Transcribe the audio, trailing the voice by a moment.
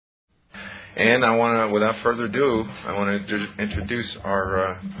And I want to, without further ado, I want to introduce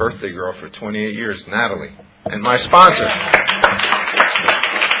our birthday girl for 28 years, Natalie, and my sponsor.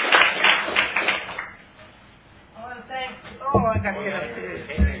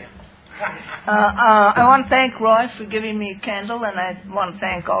 I want to thank Roy for giving me a candle, and I want to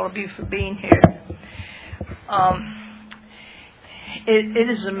thank all of you for being here. It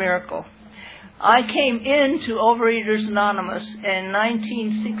is a miracle. I came into Overeaters Anonymous in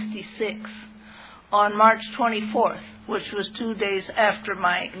 1966 on March 24th, which was 2 days after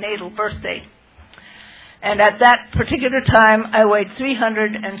my natal birthday. And at that particular time, I weighed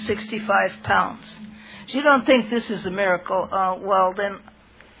 365 pounds. If you don't think this is a miracle, well, then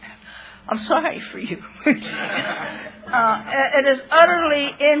I'm sorry for you. It is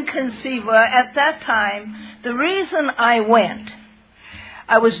utterly inconceivable. At that time, the reason I went,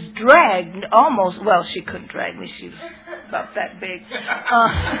 I was dragged almost, well, she couldn't drag me. She was about that big.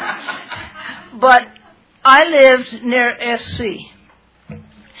 But I lived near SC.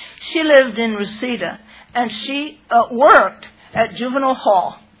 She lived in Reseda, and she worked at Juvenile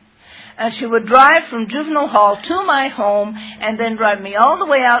Hall. And she would drive from Juvenile Hall to my home and then drive me all the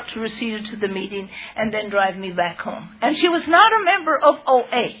way out to Reseda to the meeting and then drive me back home. And she was not a member of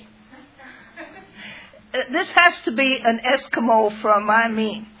OA. This has to be an Eskimo from I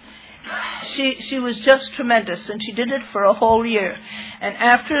mean. She was just tremendous, and she did it for a whole year. And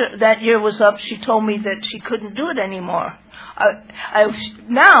after that year was up, she told me that she couldn't do it anymore.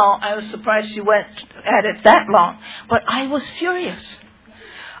 Now I was surprised she went at it that long, but I was furious.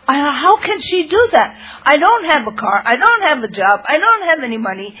 How can she do that? I don't have a car. I don't have a job. I don't have any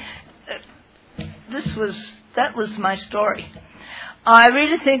money. That was my story. I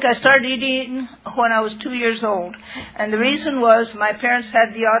really think I started eating when I was 2 years old. And the reason was my parents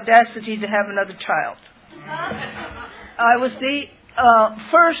had the audacity to have another child. I was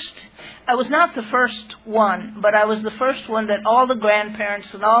I was not the first one, but I was the first one that all the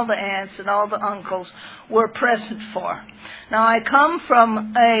grandparents and all the aunts and all the uncles were present for. Now, I come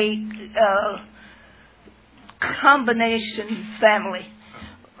from a combination family.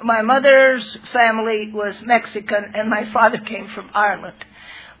 My mother's family was Mexican, and my father came from Ireland.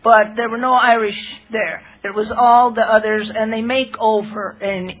 But there were no Irish there. It was all the others, and they make over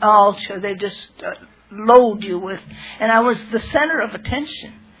in Alcha. They just load you with. And I was the center of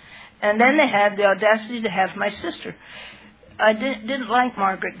attention. And then they had the audacity to have my sister. I didn't like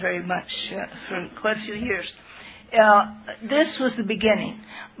Margaret very much for quite a few years. This was the beginning,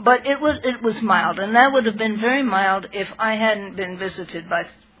 but it was mild, and that would have been very mild if I hadn't been visited by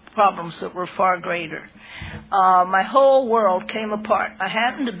problems that were far greater. My whole world came apart.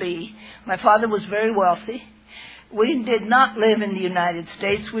 My father was very wealthy. We did not live in the United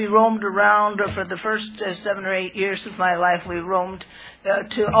States. We roamed around for the first 7 or 8 years of my life. We roamed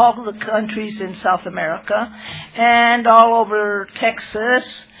to all the countries in South America and all over Texas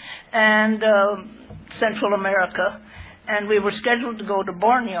and Central America. And we were scheduled to go to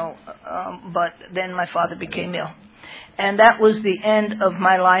Borneo, but then my father became ill. And that was the end of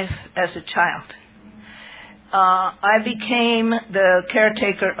my life as a child. I became the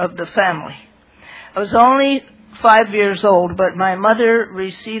caretaker of the family. I was only 5 years old, but my mother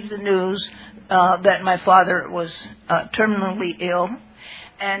received the news that my father was terminally ill.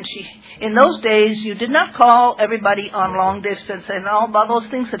 And in those days, you did not call everybody on long distance and all about those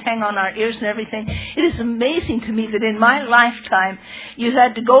things that hang on our ears and everything. It is amazing to me that in my lifetime, you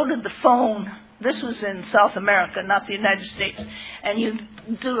had to go to the phone. This was in South America, not the United States. And you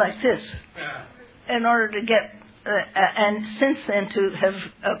do like this in order to get, and since then to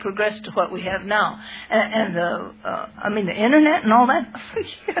have progressed to what we have now. And the internet and all that.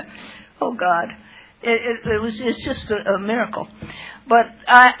 Oh, God. It's just a miracle. But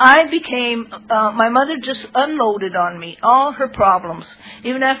I became, my mother just unloaded on me all her problems.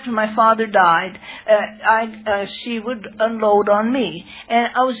 Even after my father died, she would unload on me. And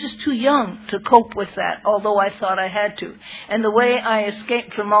I was just too young to cope with that, although I thought I had to. And the way I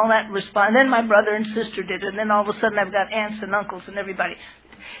escaped from all that response, then my brother and sister did it, and then all of a sudden I've got aunts and uncles and everybody.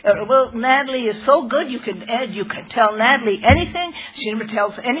 Well, Natalie is so good, you can tell Natalie anything. She never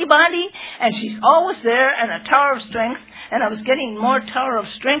tells anybody, and she's always there, and a tower of strength. And I was getting more tower of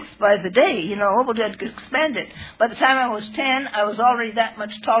strength by the day, able to expand it. By the time I was 10, I was already that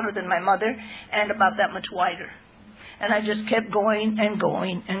much taller than my mother, and about that much wider. And I just kept going and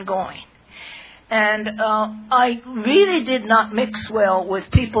going and going. And I really did not mix well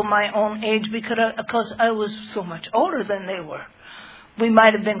with people my own age because I was so much older than they were. We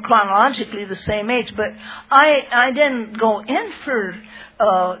might have been chronologically the same age, but I didn't go in for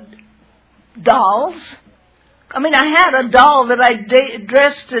dolls, I mean, I had a doll that I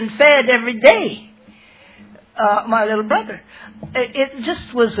dressed and fed every day. My little brother. It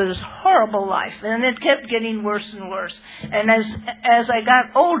just was a horrible life, and it kept getting worse and worse. And as I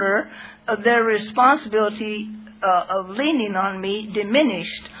got older, their responsibility of leaning on me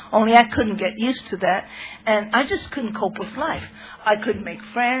diminished, only I couldn't get used to that, and I just couldn't cope with life. I couldn't make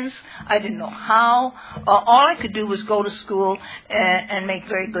friends. I didn't know how. All I could do was go to school and make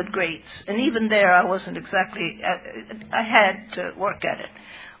very good grades. And even there, I wasn't exactly, I had to work at it.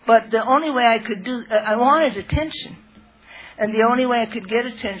 But the only way I could I wanted attention. And the only way I could get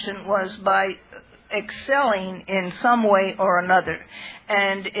attention was by excelling in some way or another.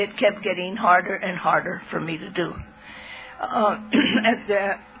 And it kept getting harder and harder for me to do.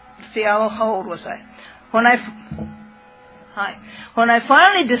 See, how old was I? When I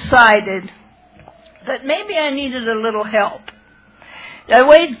finally decided that maybe I needed a little help, I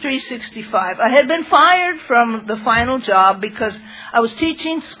weighed 365. I had been fired from the final job because I was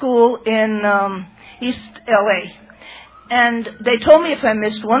teaching school in East L.A. And they told me if I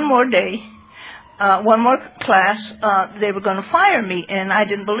missed one more day, one more class, they were going to fire me, and I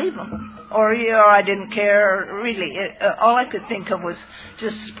didn't believe them. Or I didn't care, really. All I could think of was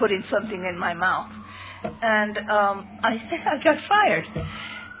just putting something in my mouth. And I got fired.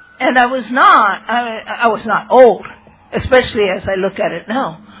 And I was not old, especially as I look at it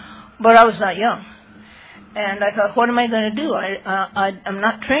now, but I was not young. And I thought, what am I going to do? I'm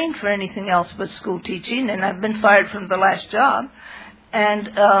not trained for anything else but school teaching, and I've been fired from the last job. And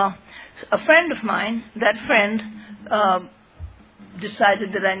a friend of mine, that friend,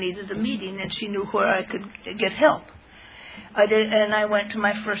 decided that I needed a meeting, and she knew where I could get help. I did, and I went to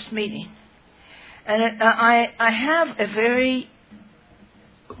my first meeting. And I have I'm very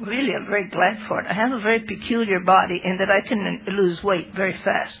glad for it. I have a very peculiar body in that I can lose weight very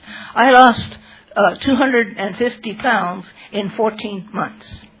fast. I lost 250 pounds in 14 months.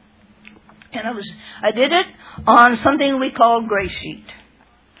 And I did it on something we call gray sheet.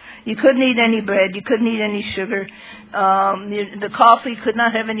 You couldn't eat any bread. You couldn't eat any sugar. The coffee could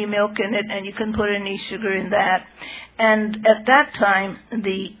not have any milk in it, and you couldn't put any sugar in that. And at that time,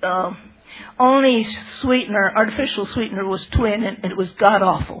 the only artificial sweetener was Twin, and it was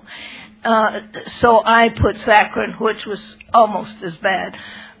god-awful. So I put saccharin, which was almost as bad.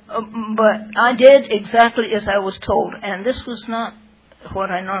 But I did exactly as I was told, and this was not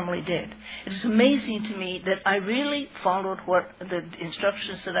what I normally did. It's amazing to me that I really followed what the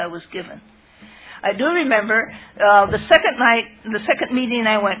instructions that I was given. I do remember the second meeting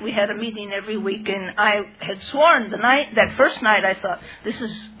I went. We had a meeting every week, and I had sworn that first night I thought, this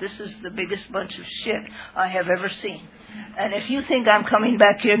is the biggest bunch of shit I have ever seen. And if you think I'm coming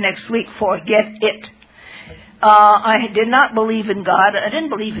back here next week, forget it. I did not believe in God. I didn't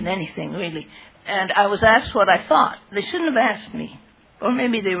believe in anything, really. And I was asked what I thought. They shouldn't have asked me. Or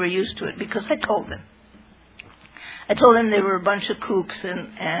maybe they were used to it, because I told them. I told them they were a bunch of kooks,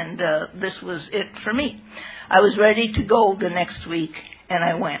 and this was it for me. I was ready to go the next week, and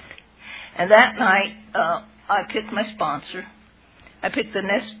I went. And that night, I picked my sponsor. I picked the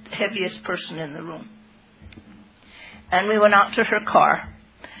next heaviest person in the room. And we went out to her car.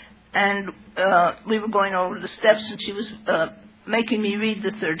 And we were going over the steps, and she was making me read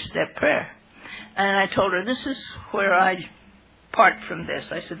the third step prayer. And I told her, this is where I part from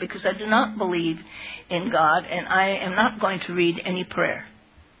this. I said, because I do not believe in God, and I am not going to read any prayer.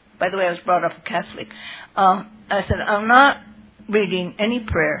 By the way, I was brought up a Catholic. I said, I'm not reading any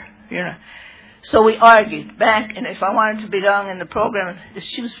prayer, So we argued back, and if I wanted to belong in the program,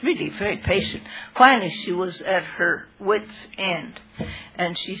 she was really very patient. Finally, she was at her wit's end,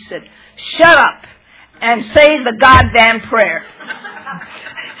 and she said, shut up and say the goddamn prayer.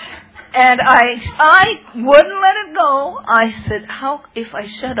 And I wouldn't let it go. I said, if I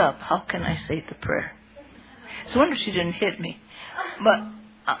shut up, how can I say the prayer? It's a wonder she didn't hit me. But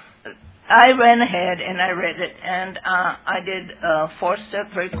I ran ahead and I read it, and I did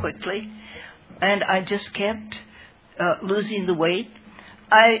 4-step very quickly, and I just kept losing the weight.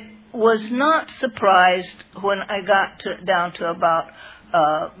 I was not surprised when I got down to about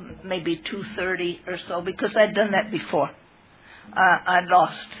maybe 230 or so, because I'd done that before. I'd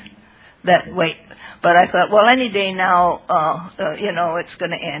lost that weight. But I thought, well, any day now, it's going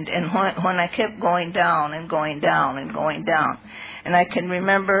to end. And when I kept going down and going down and going down, and I can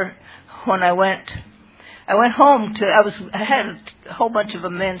remember when I went home I had a whole bunch of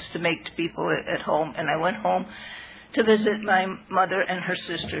amends to make to people at home, and I went home to visit my mother and her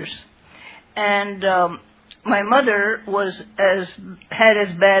sisters. And my mother had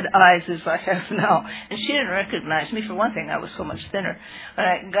as bad eyes as I have now, and she didn't recognize me. For one thing, I was so much thinner. When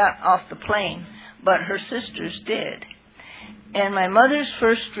I got off the plane, but her sisters did. And my mother's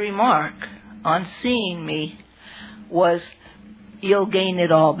first remark on seeing me was, "You'll gain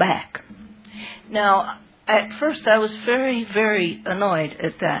it all back." Now, at first I was very, very annoyed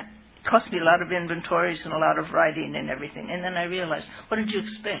at that. It cost me a lot of inventories and a lot of writing and everything. And then I realized, what did you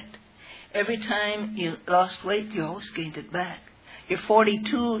expect? Every time you lost weight, you always gained it back. You're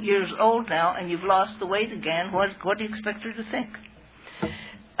 42 years old now, and you've lost the weight again. What do you expect her to think?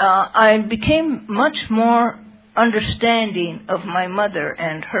 I became much more understanding of my mother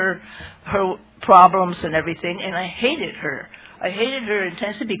and her problems and everything, and I hated her. I hated her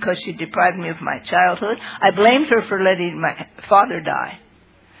intensely because she deprived me of my childhood. I blamed her for letting my father die,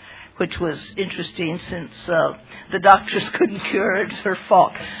 which was interesting since the doctors couldn't cure it. It's her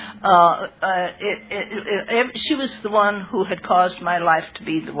fault. She was the one who had caused my life to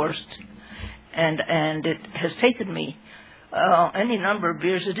be the worst, and it has taken me any number of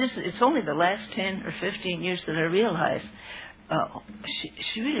years. It's only the last 10 or 15 years that I realized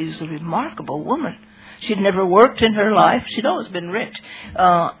she really was a remarkable woman. She'd never worked in her life. She'd always been rich.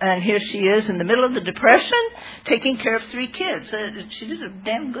 And here she is in the middle of the Depression, taking care of 3 kids. She did a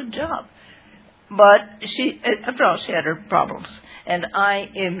damn good job. But after all, she had her problems. And I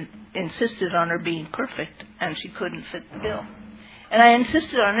insisted on her being perfect, and she couldn't fit the bill. And I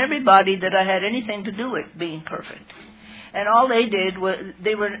insisted on everybody that I had anything to do with being perfect. And all they did was,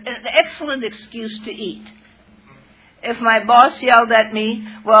 they were an excellent excuse to eat. If my boss yelled at me,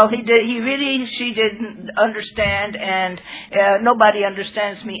 well, she didn't understand, and nobody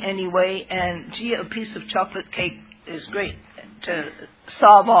understands me anyway, and gee, a piece of chocolate cake is great to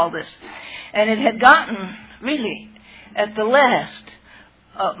solve all this. And it had gotten, really, at the last,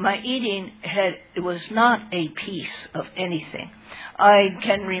 my eating was not a piece of anything. I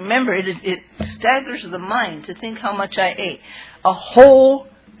can remember, it staggers the mind to think how much I ate. A whole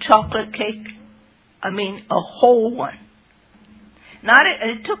chocolate cake, a whole one.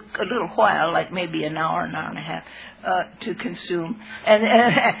 It took a little while, like maybe an hour and a half, to consume,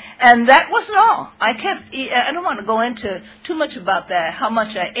 and that wasn't all. I don't want to go into too much about that, how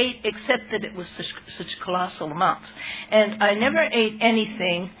much I ate, except that it was such colossal amounts, and I never ate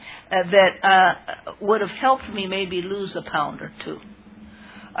anything that would have helped me maybe lose a pound or 2.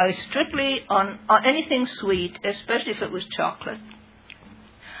 I was strictly on anything sweet, especially if it was chocolate.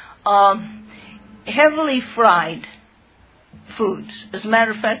 Heavily fried foods. As a matter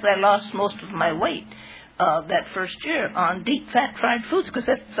of fact, I lost most of my weight that first year on deep fat fried foods because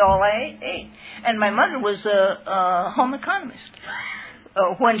that's all I ate. And my mother was a home economist.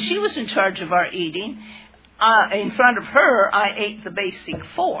 When she was in charge of our eating, in front of her, I ate the basic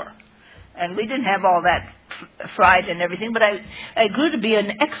 4. And we didn't have all that fried and everything, but I grew to be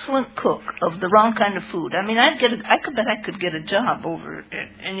an excellent cook of the wrong kind of food. I bet I could get a job over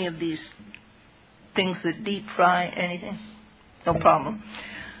any of these things that deep fry anything. No problem.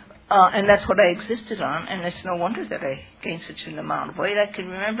 And that's what I existed on, and it's no wonder that I gained such an amount of weight. I can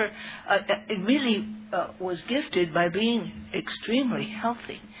remember it really was gifted by being extremely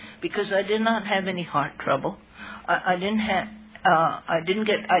healthy because I did not have any heart trouble. I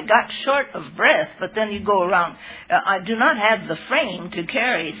got short of breath, but then you go around. I do not have the frame to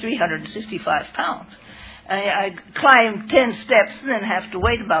carry 365 pounds. I climbed 10 steps and then have to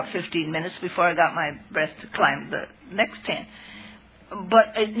wait about 15 minutes before I got my breath to climb the next 10.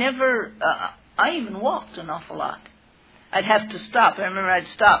 But it never, I even walked an awful lot. I'd have to stop. I remember I'd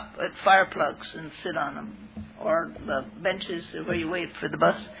stop at fire plugs and sit on them, or the benches where you wait for the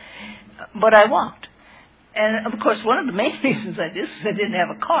bus. But I walked. And, of course, one of the main reasons I did is I didn't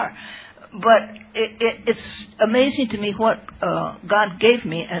have a car. But it's amazing to me what God gave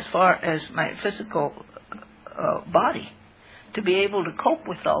me as far as my physical body to be able to cope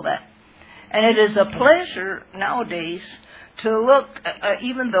with all that. And it is a pleasure nowadays to look,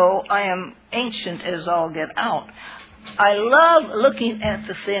 even though I am ancient as all get out, I love looking at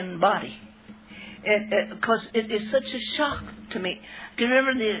the thin body. Because it is such a shock to me. Do you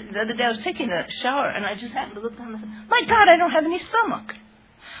remember the other day I was taking a shower and I just happened to look down and said, my God, I don't have any stomach.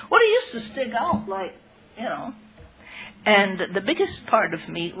 Well, it used to stick out like, And the biggest part of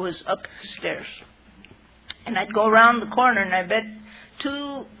me was upstairs. And I'd go around the corner and I bet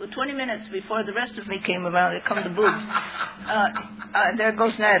 20 minutes before the rest of me came around, there come the boobs. There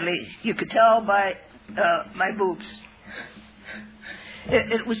goes Natalie. You could tell by my boobs.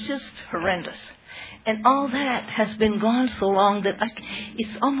 It was just horrendous. And all that has been gone so long that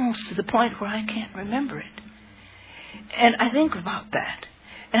it's almost to the point where I can't remember it. And I think about that.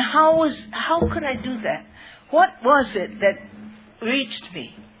 And how could I do that? What was it that reached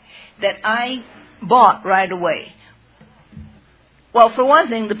me that I bought right away? Well, for one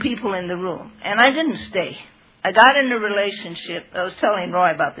thing, the people in the room. And I didn't stay. I got in a relationship. I was telling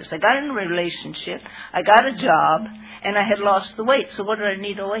Roy about this. I got in a relationship. I got a job. And I had lost the weight. So what did I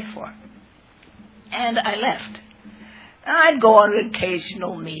need a weight for? And I left. I'd go on an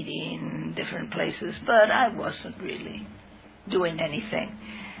occasional meeting, different places, but I wasn't really doing anything.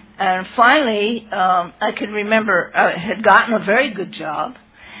 And finally, I can remember I had gotten a very good job,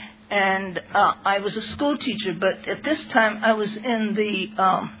 and I was a school teacher, but at this time I was in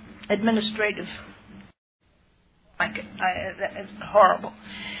the administrative. It's horrible.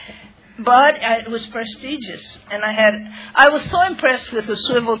 But it was prestigious, and I was so impressed with the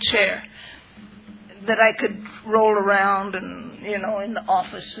swivel chair that I could roll around and, in the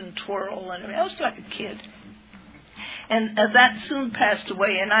office and twirl, and I was like a kid. And that soon passed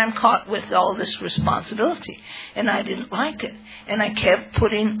away, and I'm caught with all this responsibility, and I didn't like it. And I kept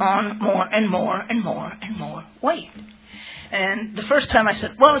putting on more and more and more and more weight. And the first time I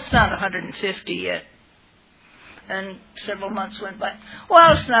said, well, it's not 150 yet. And several months went by.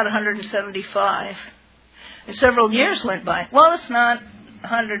 Well, it's not 175. And several years went by. Well, it's not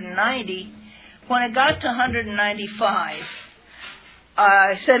 190. When I got to 195,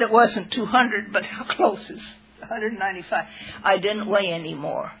 I said it wasn't 200, but how close is 195? I didn't weigh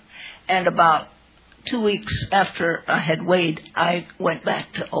anymore. And about 2 weeks after I had weighed, I went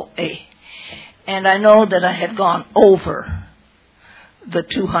back to OA. And I know that I had gone over the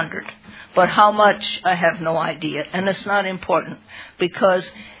 200. But how much, I have no idea. And it's not important, because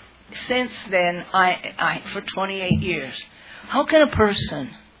since then, I for 28 years, how can a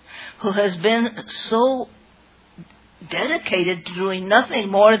person who has been so dedicated to doing nothing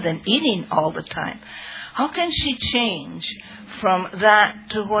more than eating all the time, how can she change from that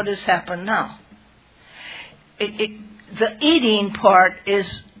to what has happened now? The eating part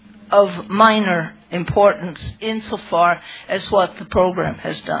is of minor importance insofar as what the program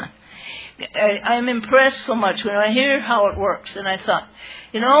has done. I'm impressed so much when I hear how it works, and I thought,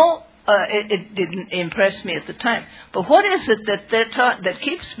 it didn't impress me at the time. But what is it that they're taught that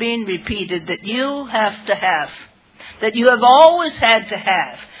keeps being repeated that you have to have, that you have always had to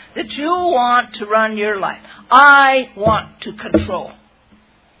have, that you want to run your life? I want to control.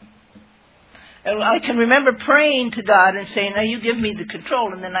 And I can remember praying to God and saying, now you give me the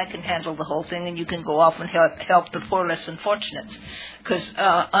control, and then I can handle the whole thing, and you can go off and help the poor, less unfortunates. Because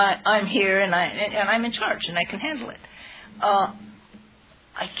I'm here, and I'm in charge, and I can handle it.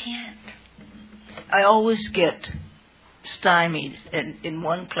 I can't. I always get stymied in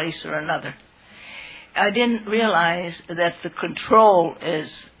one place or another. I didn't realize that the control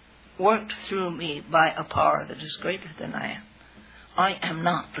is worked through me by a power that is greater than I am. I am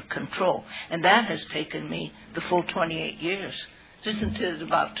not the control. And that has taken me the full 28 years. Just until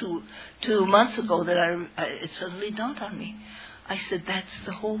about two months ago that it suddenly dawned on me. I said, that's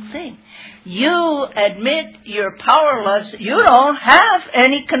the whole thing. You admit you're powerless. You don't have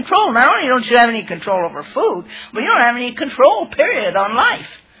any control. Not only don't you have any control over food, but you don't have any control, period, on life,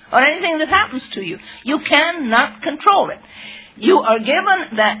 on anything that happens to you. You cannot control it. You are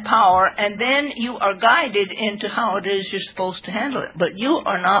given that power, and then you are guided into how it is you're supposed to handle it. But you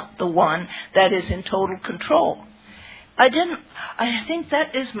are not the one that is in total control. I think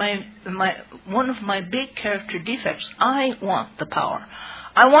that is one of my big character defects. I want the power.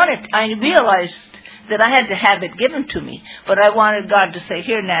 I realized that I had to have it given to me, but I wanted God to say,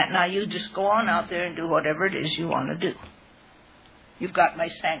 here, Nat, now you just go on out there and do whatever it is you want to do. You've got my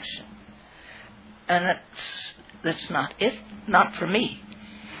sanction. And that's not it, not for me.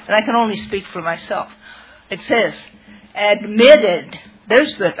 And I can only speak for myself. It says, admitted.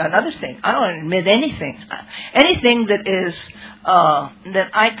 There's another thing. I don't admit anything. Anything that is that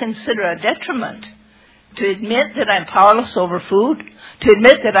I consider a detriment. To admit that I'm powerless over food. To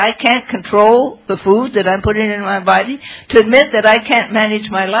admit that I can't control the food that I'm putting in my body. To admit that I can't manage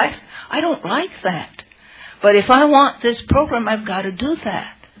my life. I don't like that. But if I want this program, I've got to do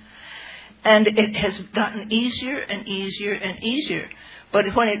that. And it has gotten easier and easier and easier. But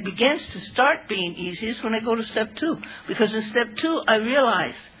when it begins to start being easy is when I go to step 2. Because in step 2, I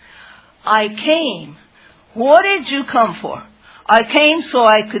realize I came. What did you come for? I came so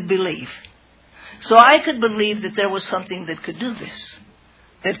I could believe. So I could believe that there was something that could do this.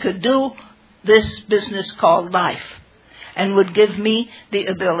 That could do this business called life. And would give me the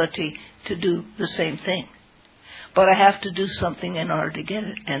ability to do the same thing. But I have to do something in order to get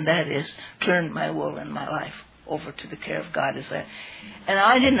it. And that is turn my will and my life over to the care of God. And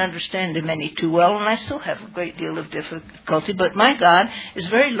I didn't understand Him any too well, and I still have a great deal of difficulty. But my God is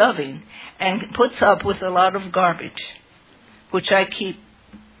very loving and puts up with a lot of garbage, which I keep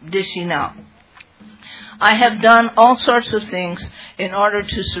dishing out. I have done all sorts of things in order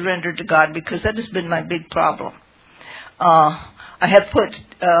to surrender to God, because that has been my big problem. I have put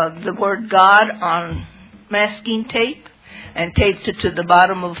the word God on masking tape and taped it to the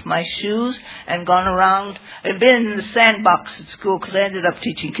bottom of my shoes and gone around. I've been in the sandbox at school because I ended up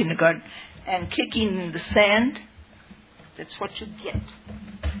teaching kindergarten, and kicking in the sand. That's what you get.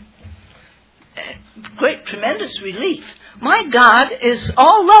 Great, tremendous relief. My God is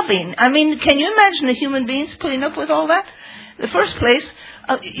all loving. I mean, can you imagine the human beings putting up with all that? In the first place,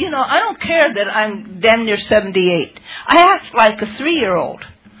 I don't care that I'm damn near 78. I act like a 3-year-old.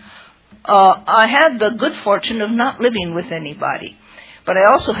 I have the good fortune of not living with anybody. But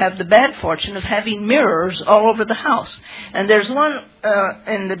I also have the bad fortune of having mirrors all over the house. And there's one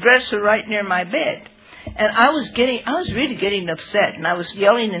in the dresser right near my bed. And I was really getting upset, and I was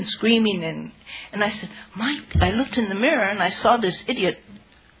yelling and screaming, and I said, Mike, I looked in the mirror and I saw this idiot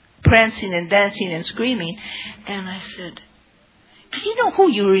prancing and dancing and screaming, and I said, do you know who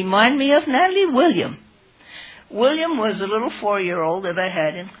you remind me of, Natalie? William. William was a little 4-year-old that I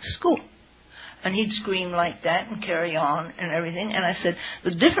had in school. And he'd scream like that and carry on and everything. And I said,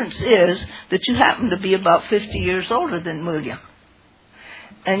 the difference is that you happen to be about 50 years older than William.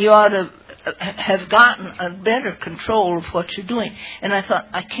 And you ought to have gotten a better control of what you're doing. And I thought,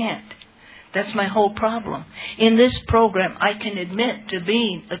 I can't. That's my whole problem. In this program, I can admit to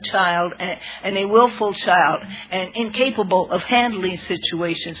being a child and a willful child and incapable of handling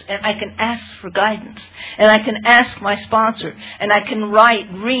situations. And I can ask for guidance. And I can ask my sponsor. And I can write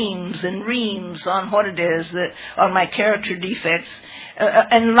reams and reams on what it is, on my character defects.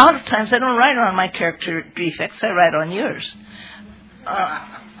 And a lot of times I don't write on my character defects. I write on yours.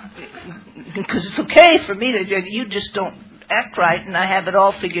 Because it's okay for me to, you just don't act right, and I have it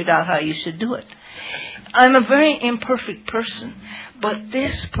all figured out how you should do it. I'm a very imperfect person, but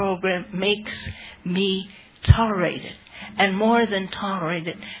this program makes me tolerate it, and more than tolerate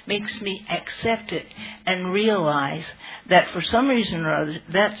it, makes me accept it and realize that for some reason or other,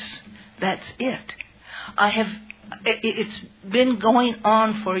 that's it. It's been going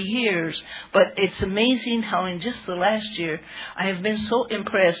on for years, but it's amazing how in just the last year I have been so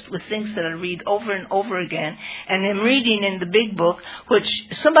impressed with things that I read over and over again. And I'm reading in the big book, which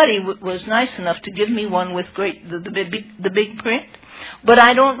somebody was nice enough to give me one with the big print. But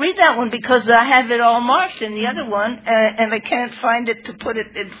I don't read that one because I have it all marked in the other one, and I can't find it to put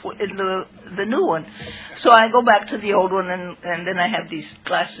it in the new one. So I go back to the old one, and then I have these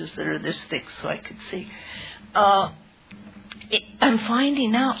glasses that are this thick so I could see. I'm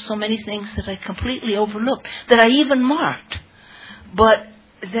finding out so many things that I completely overlooked, that I even marked, but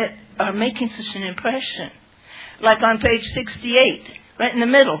that are making such an impression. Like on page 68, right in the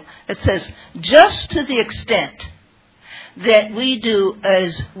middle, it says, just to the extent that we do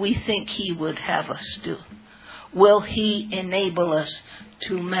as we think He would have us do, will He enable us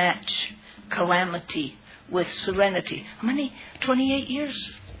to match calamity with serenity. How many? 28 years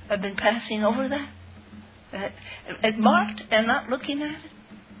I've been passing over that? Marked and not looking at it.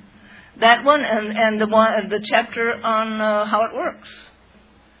 That one and the chapter on how it works.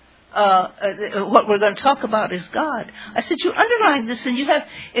 What we're going to talk about is God. I said, you underline this, and you have.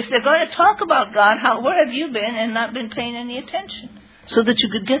 If they're going to talk about God, where have you been and not been paying any attention, so that you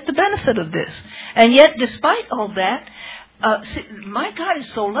could get the benefit of this? And yet, despite all that, my God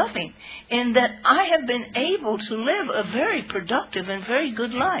is so loving in that I have been able to live a very productive and very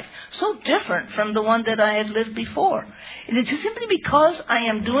good life, so different from the one that I had lived before. And it's simply because I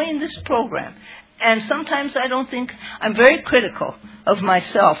am doing this program. And sometimes I don't think, I'm very critical of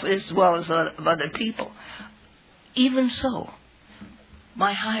myself as well as of other people. Even so,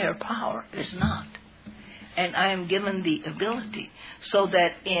 my higher power is not. And I am given the ability so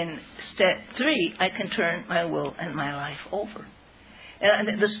that in step 3, I can turn my will and my life over.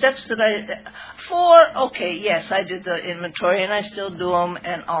 And the steps that 4, okay, yes, I did the inventory and I still do them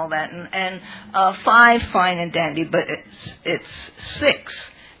and all that. And 5, fine and dandy, but it's 6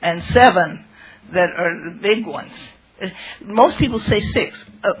 and 7 that are the big ones. Most people say 6.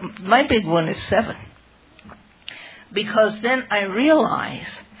 My big one is 7. Because then I realize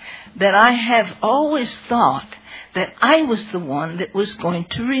that I have always thought that I was the one that was going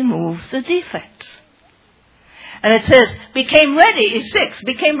to remove the defects. And it says, became ready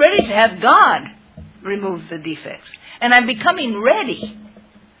to have God remove the defects. And I'm becoming ready.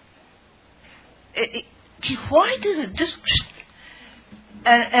 Why does it just...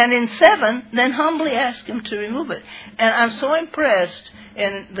 And in 7, then humbly ask Him to remove it. And I'm so impressed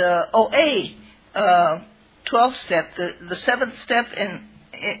in the OA 12 step, the 7th step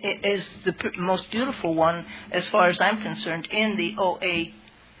is the most beautiful one as far as I'm concerned in the OA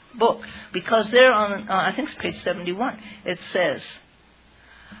book, because there on, I think it's page 71, it says,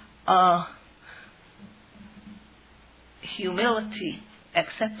 humility,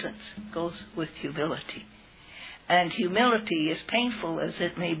 acceptance goes with humility. And humility, as painful as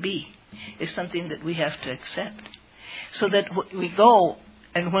it may be, is something that we have to accept. So that we go,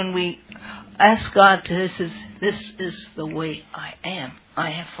 and when we ask God, this is the way I am. I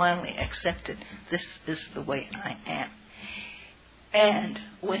have finally accepted this is the way I am. And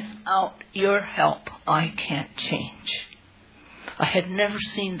without your help, I can't change. I had never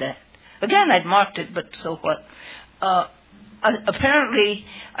seen that. Again, I'd marked it, but so what? Apparently,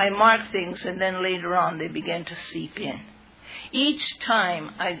 I marked things, and then later on they began to seep in. Each time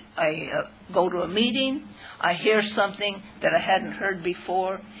I go to a meeting, I hear something that I hadn't heard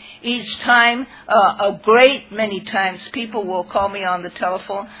before. Each time, a great many times, people will call me on the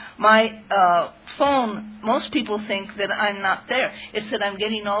telephone. My phone, most people think that I'm not there. It's that I'm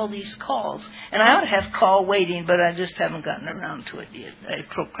getting all these calls. And I ought to have call waiting, but I just haven't gotten around to it yet. I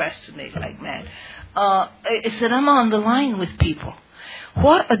procrastinate like mad. It's that I'm on the line with people.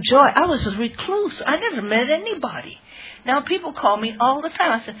 What a joy. I was a recluse. I never met anybody. Now people call me all the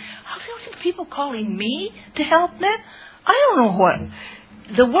time. I said, how do people calling me to help them? I don't know what.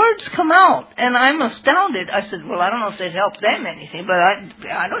 The words come out, and I'm astounded. I said, well, I don't know if they'd help them anything, but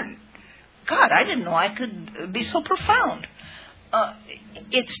I don't. God, I didn't know I could be so profound.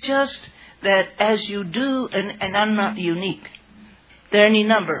 It's just that as you do, and I'm not unique. There any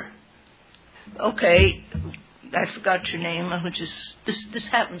number. Okay, I forgot your name, which is, this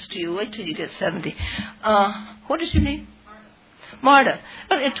happens to you. Wait till you get 70. What is your name? Marta.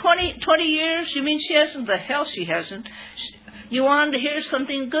 In 20 years, you mean she hasn't? The hell she hasn't. You want to hear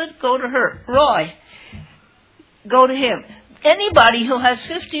something good? Go to her. Roy. Go to him. Anybody who has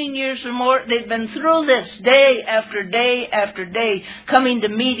 15 years or more, they've been through this day after day after day, coming to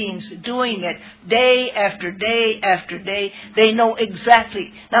meetings, doing it, day after day after day. They know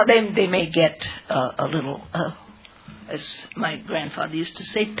exactly. Now, they may get a little, as my grandfather used to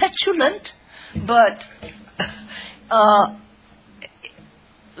say, petulant, but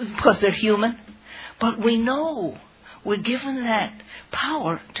because they're human. But we know. We're given that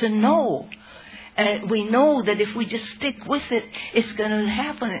power to know. And we know that if we just stick with it, it's going to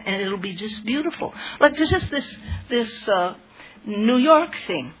happen, and it'll be just beautiful. Like there's just this New York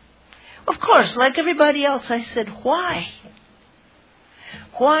thing. Of course, like everybody else, I said, why?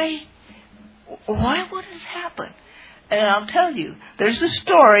 Why would it happen? And I'll tell you, there's a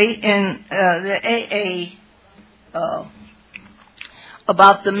story in the AA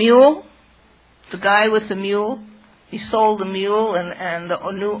about the mule, the guy with the mule. He sold the mule, and the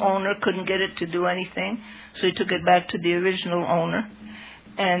new owner couldn't get it to do anything, so he took it back to the original owner,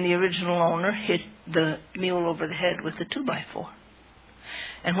 and the original owner hit the mule over the head with a 2x4.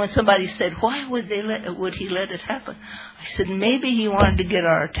 And when somebody said, why would he let it happen? I said, maybe he wanted to get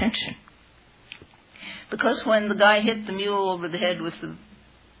our attention. Because when the guy hit the mule over the head with the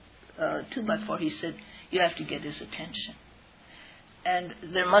 2x4, he said, you have to get his attention. And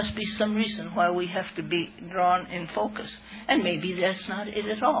there must be some reason why we have to be drawn in focus. And maybe that's not it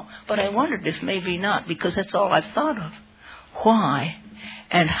at all. But I wondered if maybe not, because that's all I've thought of. Why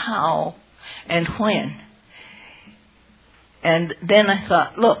and how and when. And then I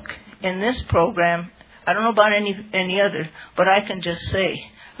thought, look, in this program, I don't know about any other, but I can just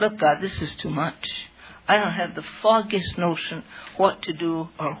say, look, God, this is too much. I don't have the foggiest notion what to do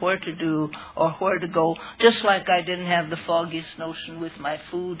or where to do or where to go, just like I didn't have the foggiest notion with my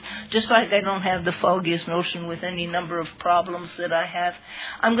food, just like I don't have the foggiest notion with any number of problems that I have.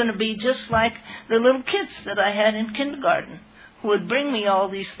 I'm going to be just like the little kids that I had in kindergarten who would bring me all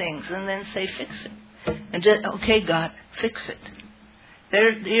these things and then say, fix it. And just, okay, God, fix it.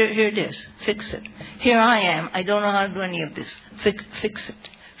 Here it is. Fix it. Here I am. I don't know how to do any of this. Fix it.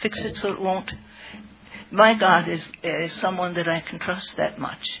 Fix it so it won't. My God is someone that I can trust that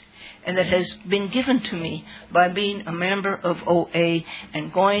much, and that has been given to me by being a member of OA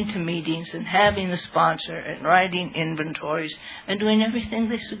and going to meetings and having a sponsor and writing inventories and doing everything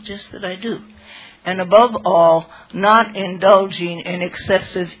they suggest that I do. And above all, not indulging in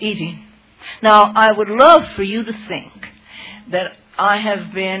excessive eating. Now, I would love for you to think that I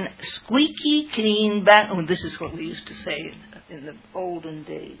have been squeaky clean back. Oh, this is what we used to say in the olden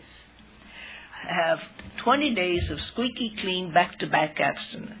days. Have 20 days of squeaky clean back-to-back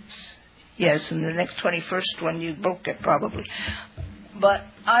abstinence. Yes, and the next 21st one you broke it probably. But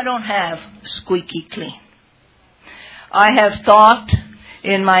I don't have squeaky clean. I have thought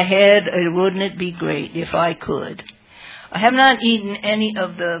in my head, wouldn't it be great if I could. I have not eaten any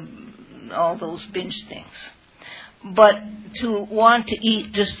of all those binge things. But to want to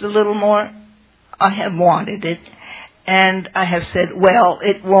eat just a little more, I have wanted it. And I have said, well,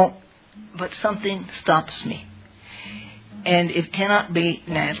 it won't, but something stops me. And it cannot be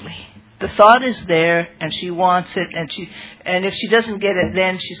Natalie. The thought is there, and she wants it, and if she doesn't get it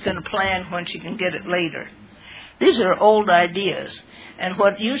then, she's going to plan when she can get it later. These are old ideas. And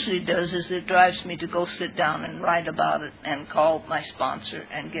what usually does is it drives me to go sit down and write about it and call my sponsor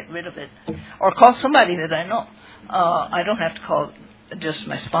and get rid of it. Or call somebody that I know. I don't have to call just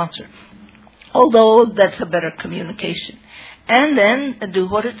my sponsor. Although that's a better communication. And then do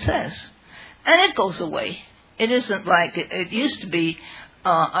what it says. And it goes away. It isn't like it used to be.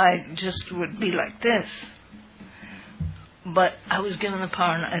 I just would be like this. But I was given the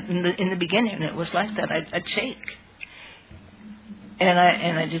power in the beginning. It was like that. I'd shake. And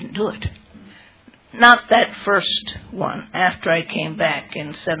I didn't do it. Not that first one. After I came back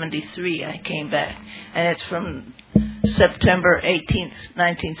in 73, I came back. And it's from September 18th,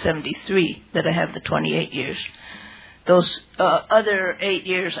 1973, that I have the 28 years. Those other 8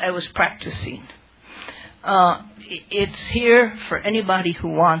 years I was practicing. It's here for anybody who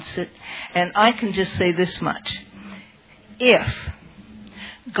wants it. And I can just say this much. If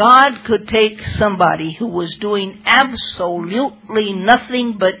God could take somebody who was doing absolutely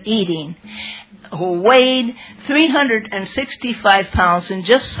nothing but eating, who weighed 365 pounds and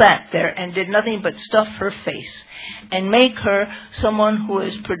just sat there and did nothing but stuff her face, and make her someone who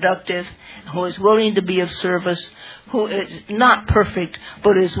is productive, who is willing to be of service, who is not perfect,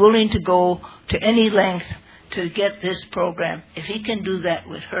 but is willing to go to any length to get this program. If he can do that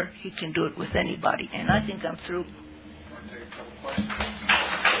with her, he can do it with anybody. And I think I'm through.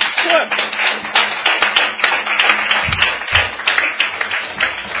 Sure.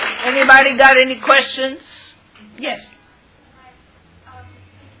 Anybody got any questions? Yes.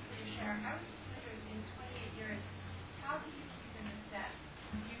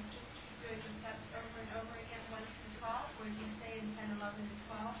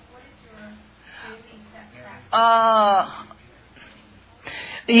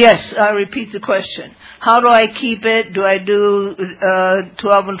 Yes, I repeat the question. How do I keep it? Do I do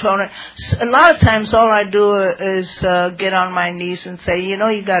 12 and 12? A lot of times all I do is get on my knees and say, you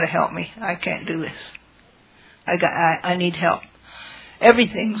got to help me. I can't do this. I need help.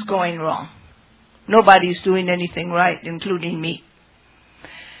 Everything's going wrong. Nobody's doing anything right, including me.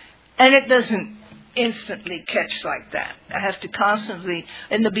 And it doesn't instantly catch like that. I have to constantly,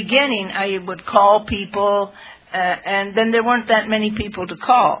 in the beginning, I would call people, and then there weren't that many people to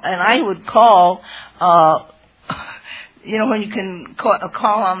call. And I would call, when you can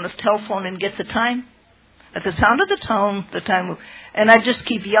call on the telephone and get the time. At the sound of the tone, the time, and I just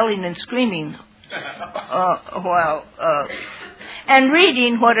keep yelling and screaming and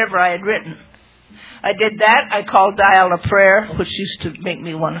reading whatever I had written. I did that. I called Dial a Prayer, which used to make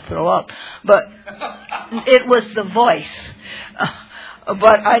me want to throw up. But it was the voice.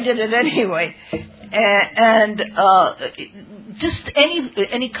 But I did it anyway. And just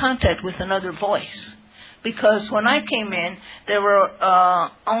any contact with another voice. Because when I came in, there were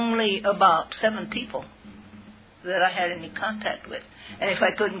only about 7 people that I had any contact with. And if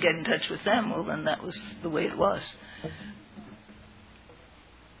I couldn't get in touch with them, well, then that was the way it was.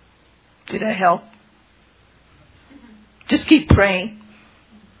 Did I help? Just keep praying.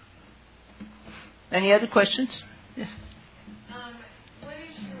 Any other questions? Yes. What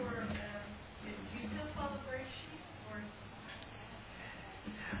is your, do you still follow Grace Sheet?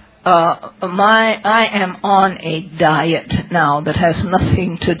 I am on a diet now that has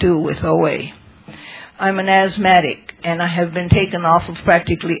nothing to do with OA. I'm an asthmatic, and I have been taken off of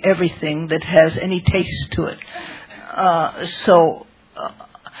practically everything that has any taste to it.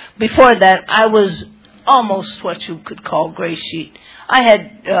 Before that, I was almost what you could call Grace Sheet. I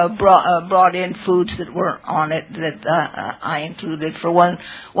had brought in foods that weren't on it that I included. For one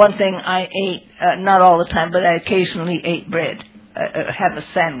thing, I ate, not all the time, but I occasionally ate bread, have a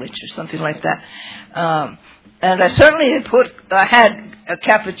sandwich or something like that. And I certainly had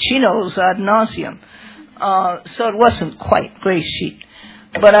cappuccinos ad nauseum. So it wasn't quite Grace Sheet.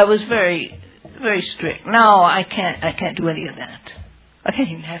 But I was very, very strict. Now I can't do any of that. I can't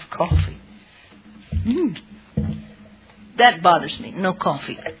even have coffee. That bothers me. No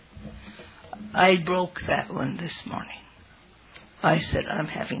coffee. I broke that one this morning. I said, I'm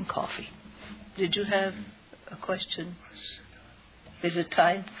having coffee. Did you have a question? Is it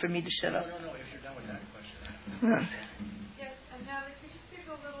time for me to shut up? No, if you're done with that question. Yes, and now could you speak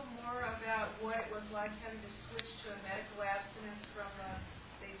a little more about what it was like having to switch to a medical abstinence from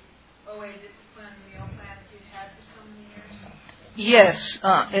the OA discipline meal plan that you've had for so many years? Yes,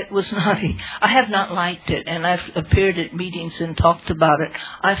 it was not. I have not liked it, and I've appeared at meetings and talked about it.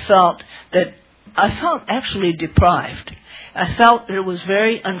 I felt actually deprived. I felt that it was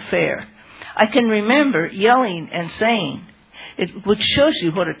very unfair. I can remember yelling and saying, which shows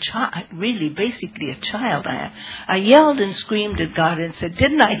you what a child, really basically a child I am. I yelled and screamed at God and said,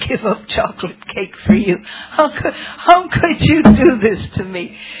 "Didn't I give up chocolate cake for you? How could you do this to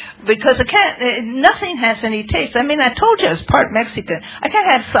me?" Because nothing has any taste. I mean, I told you I was part Mexican. I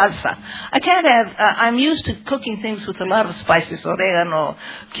can't have salsa. I can't have, I'm used to cooking things with a lot of spices, oregano,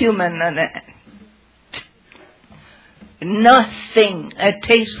 cumin, and nothing. It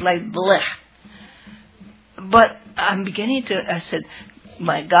tastes like bleh. But I'm beginning to, I said,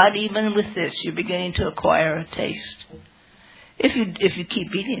 my God, even with this, you're beginning to acquire a taste. If you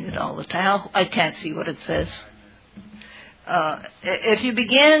keep eating it all the time, I can't see what it says. If you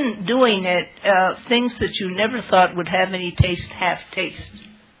begin doing it, things that you never thought would have any taste have taste.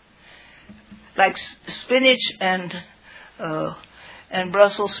 Like spinach and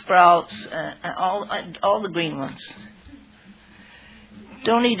Brussels sprouts, and all the green ones.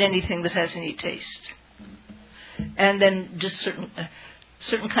 Don't eat anything that has any taste. And then just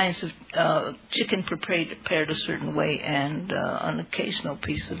certain kinds of chicken prepared a certain way, and an occasional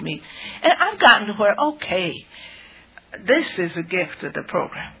piece of meat. And I've gotten to where, okay, this is a gift of the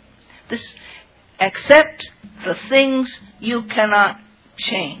program. Accept the things you cannot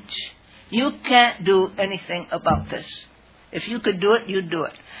change. You can't do anything about this. If you could do it, you'd do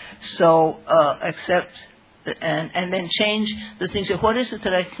it. So accept and then change the things. What is it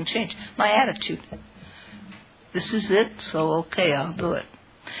that I can change? My attitude. This is it, so okay, I'll do it.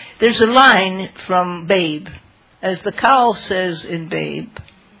 There's a line from Babe. As the cow says in Babe,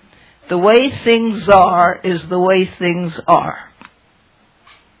 the way things are is the way things are.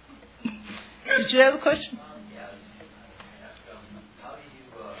 Did you have a question? Yeah, I was going to ask, how do you,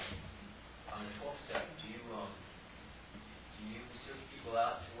 on the 12th step, do you search people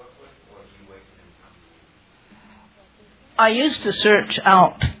out to work with, or do you wait for them to come to you? I used to search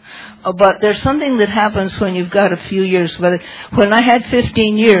out. But there's something that happens when you've got a few years. When I had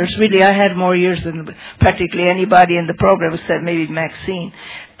 15 years, really I had more years than practically anybody in the program except maybe Maxine.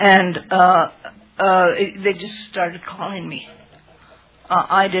 And they just started calling me.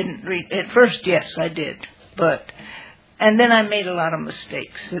 I didn't read. At first, yes, I did. And then I made a lot of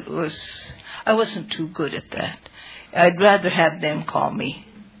mistakes. I wasn't too good at that. I'd rather have them call me.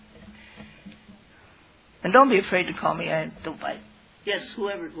 And don't be afraid to call me. I don't bite. Yes,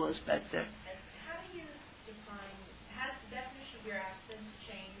 whoever it was back there. And how do you define, has the definition of your abstinence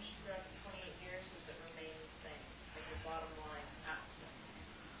changed throughout the 28 years? Does it remain the same? Like your bottom line abstinence?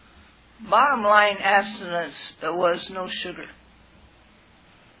 Bottom line abstinence was no sugar.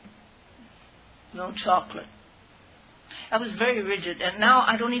 No chocolate. I was very rigid, and now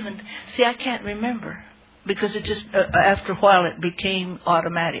I don't even, I can't remember. Because it just, after a while, it became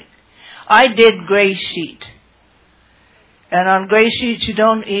automatic. I did gray sheet. And on gray sheets, you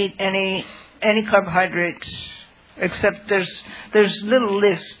don't eat any carbohydrates, except there's little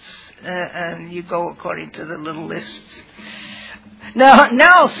lists, and you go according to the little lists.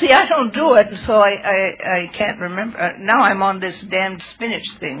 Now, see, I don't do it, so I can't remember. Now I'm on this damned spinach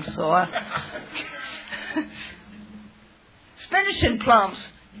thing, so spinach and plums.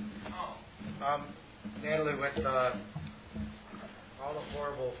 Natalie, with all the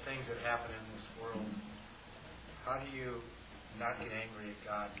horrible things that happen in this world, how do you not get angry at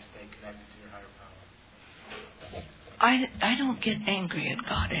God and stay connected to your higher power? I don't get angry at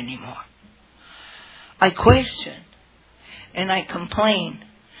God anymore. I question and I complain,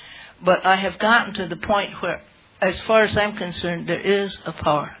 but I have gotten to the point where, as far as I'm concerned, there is a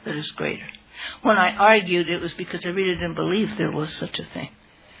power that is greater. When I argued, it was because I really didn't believe there was such a thing.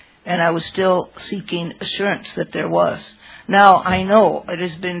 And I was still seeking assurance that there was. Now I know it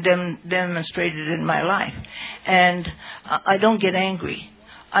has been demonstrated in my life. And I don't get angry.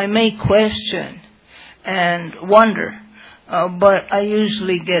 I may question and wonder, but I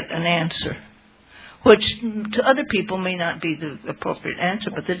usually get an answer, which to other people may not be the appropriate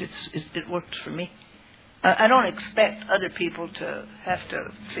answer, but that it works for me. I don't expect other people to have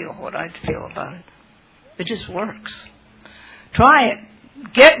to feel what I feel about it. It just works. Try it.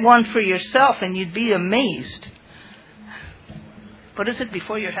 Get one for yourself and you'd be amazed. What is it,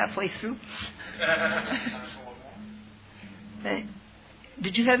 before you're halfway through?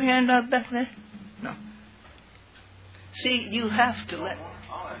 Did you have your hand out back there? No. See, you have to let...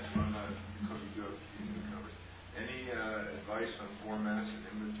 I'll ask one because we go covered. Any advice on formats and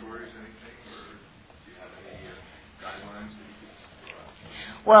inventories, anything? Or do you have any guidelines that you could throw out?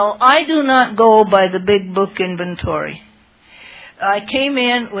 Well, I do not go by the big book inventory. I came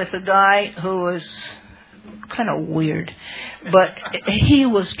in with a guy who was kind of weird, but he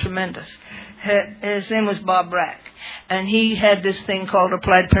was tremendous. His name was Bob Brack, and he had this thing called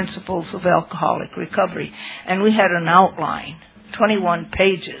Applied Principles of Alcoholic Recovery, and we had an outline, 21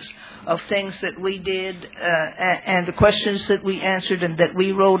 pages of things that we did and the questions that we answered and that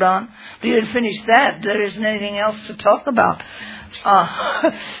we wrote on. If you had finished that, there isn't anything else to talk about.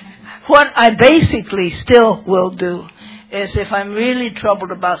 What I basically still will do is if I'm really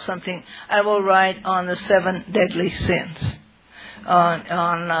troubled about something, I will write on the 7 deadly sins,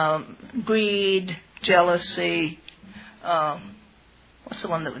 on greed, jealousy, what's the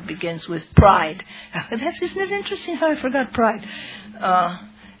one that begins with pride? Isn't it interesting how I forgot pride?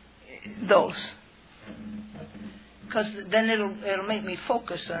 Those. Because then it'll make me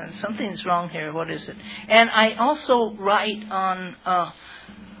focus on something's wrong here. What is it? And I also write on.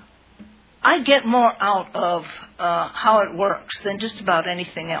 I get more out of how it works than just about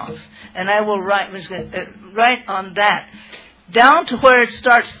anything else, and I will write on that down to where it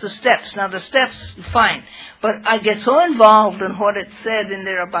starts the steps. Now the steps, fine, but I get so involved in what it said in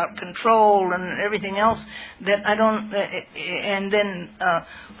there about control and everything else that I don't. And then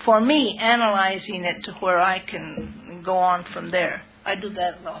for me, analyzing it to where I can go on from there, I do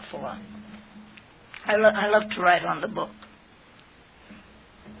that an awful lot. I love to write on the book.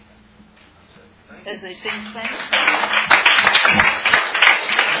 As they sing Spanish.